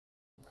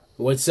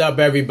What's up,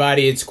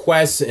 everybody? It's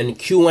Quest and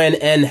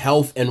QNN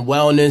Health and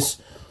Wellness.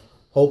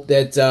 Hope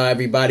that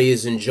everybody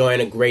is enjoying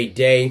a great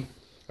day.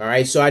 All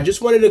right, so I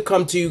just wanted to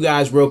come to you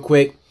guys real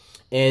quick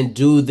and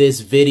do this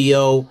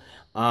video.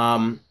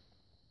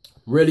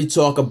 Really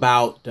talk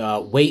about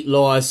weight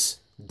loss,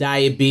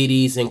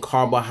 diabetes, and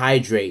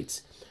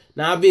carbohydrates.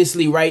 Now,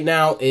 obviously, right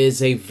now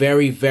is a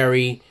very,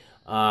 very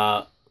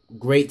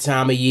great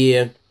time of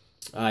year.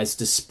 It's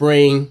the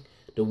spring.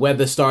 The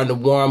weather's starting to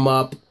warm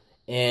up.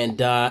 And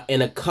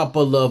in a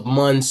couple of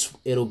months,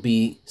 it'll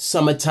be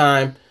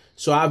summertime.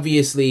 So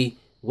obviously,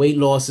 weight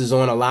loss is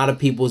on a lot of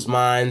people's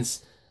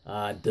minds.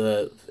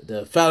 The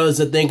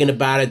fellas are thinking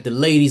about it. The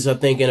ladies are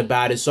thinking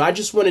about it. So I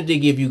just wanted to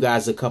give you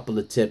guys a couple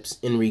of tips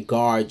in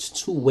regards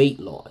to weight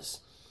loss.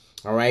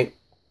 All right.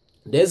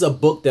 There's a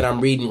book that I'm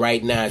reading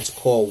right now. It's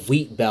called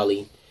Wheat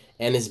Belly.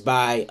 And it's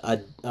by a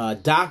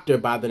doctor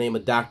by the name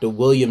of Dr.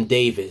 William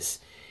Davis.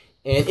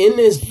 And in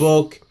this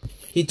book,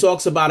 he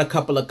talks about a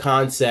couple of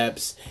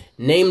concepts,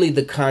 namely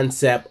the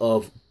concept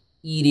of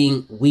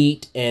eating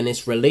wheat and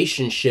its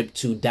relationship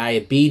to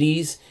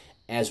diabetes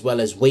as well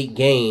as weight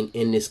gain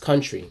in this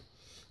country.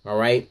 All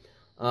right.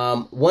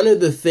 One of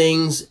the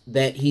things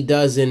that he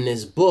does in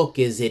this book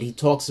is that he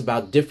talks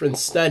about different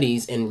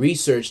studies and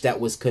research that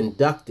was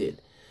conducted.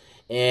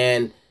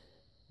 And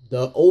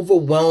the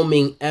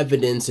overwhelming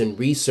evidence and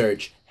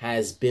research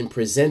has been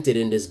presented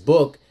in this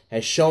book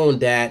has shown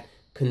that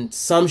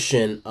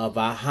consumption of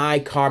a high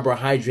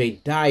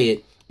carbohydrate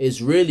diet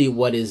is really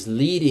what is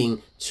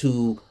leading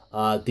to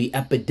the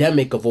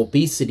epidemic of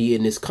obesity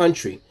in this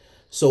country.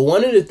 So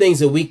one of the things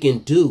that we can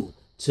do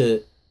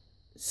to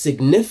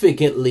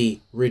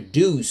significantly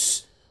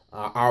reduce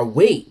our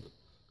weight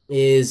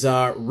is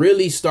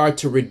really start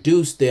to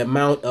reduce the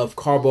amount of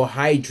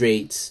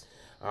carbohydrates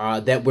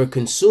that we're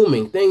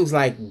consuming. Things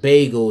like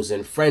bagels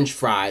and French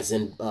fries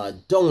and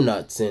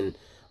donuts and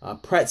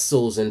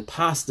pretzels and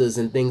pastas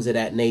and things of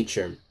that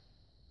nature.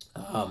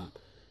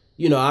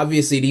 You know,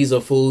 obviously these are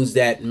foods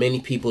that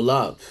many people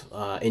love,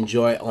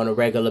 enjoy on a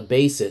regular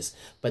basis.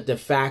 But the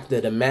fact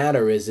of the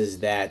matter is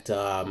that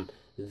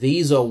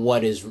these are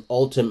what is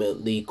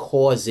ultimately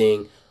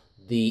causing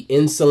the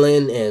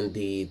insulin and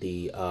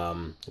the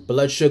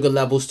blood sugar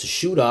levels to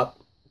shoot up.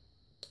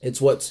 It's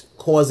what's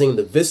causing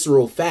the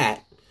visceral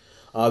fat.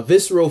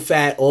 Visceral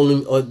fat,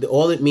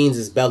 all it means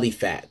is belly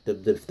fat.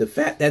 The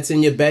fat that's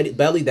in your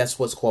belly, that's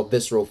what's called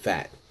visceral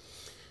fat.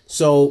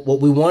 So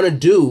what we want to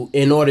do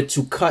in order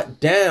to cut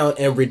down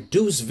and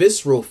reduce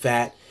visceral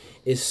fat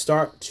is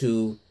start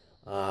to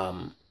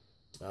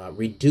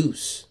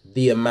reduce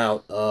the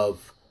amount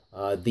of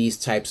these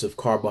types of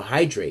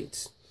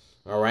carbohydrates.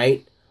 All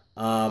right.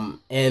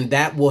 And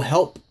that will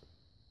help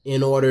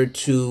in order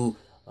to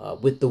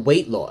with the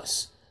weight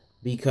loss,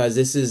 because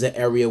this is an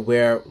area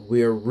where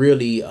we're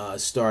really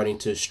starting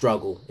to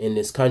struggle in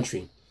this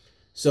country.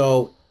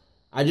 So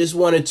I just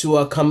wanted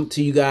to come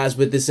to you guys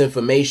with this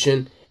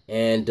information.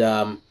 And,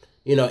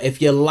 you know,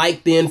 if you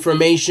like the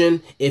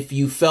information, if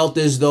you felt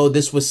as though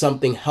this was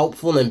something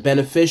helpful and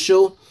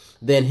beneficial,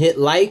 then hit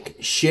like,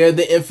 share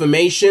the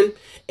information.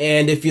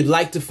 And if you'd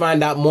like to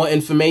find out more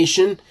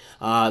information,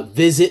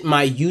 visit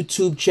my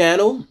YouTube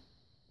channel.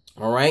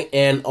 All right.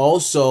 And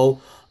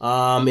also,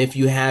 if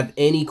you have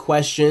any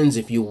questions,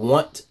 if you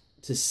want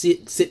to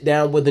sit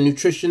down with a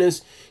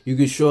nutritionist, you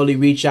can surely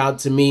reach out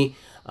to me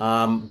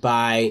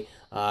by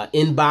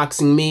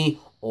inboxing me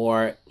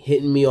or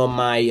hitting me on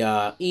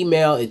my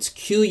email. It's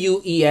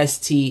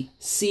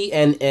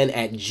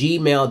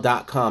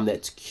questcnn@gmail.com.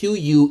 That's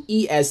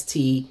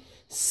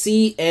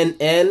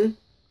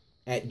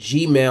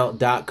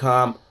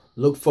questcnn@gmail.com.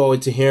 Look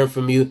forward to hearing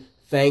from you.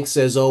 Thanks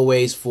as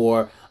always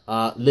for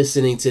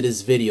listening to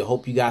this video.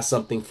 Hope you got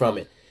something from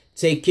it.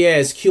 Take care.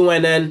 It's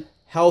QNN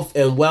Health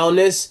and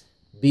Wellness.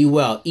 Be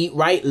well. Eat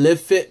right, live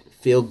fit,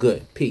 feel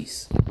good.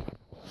 Peace.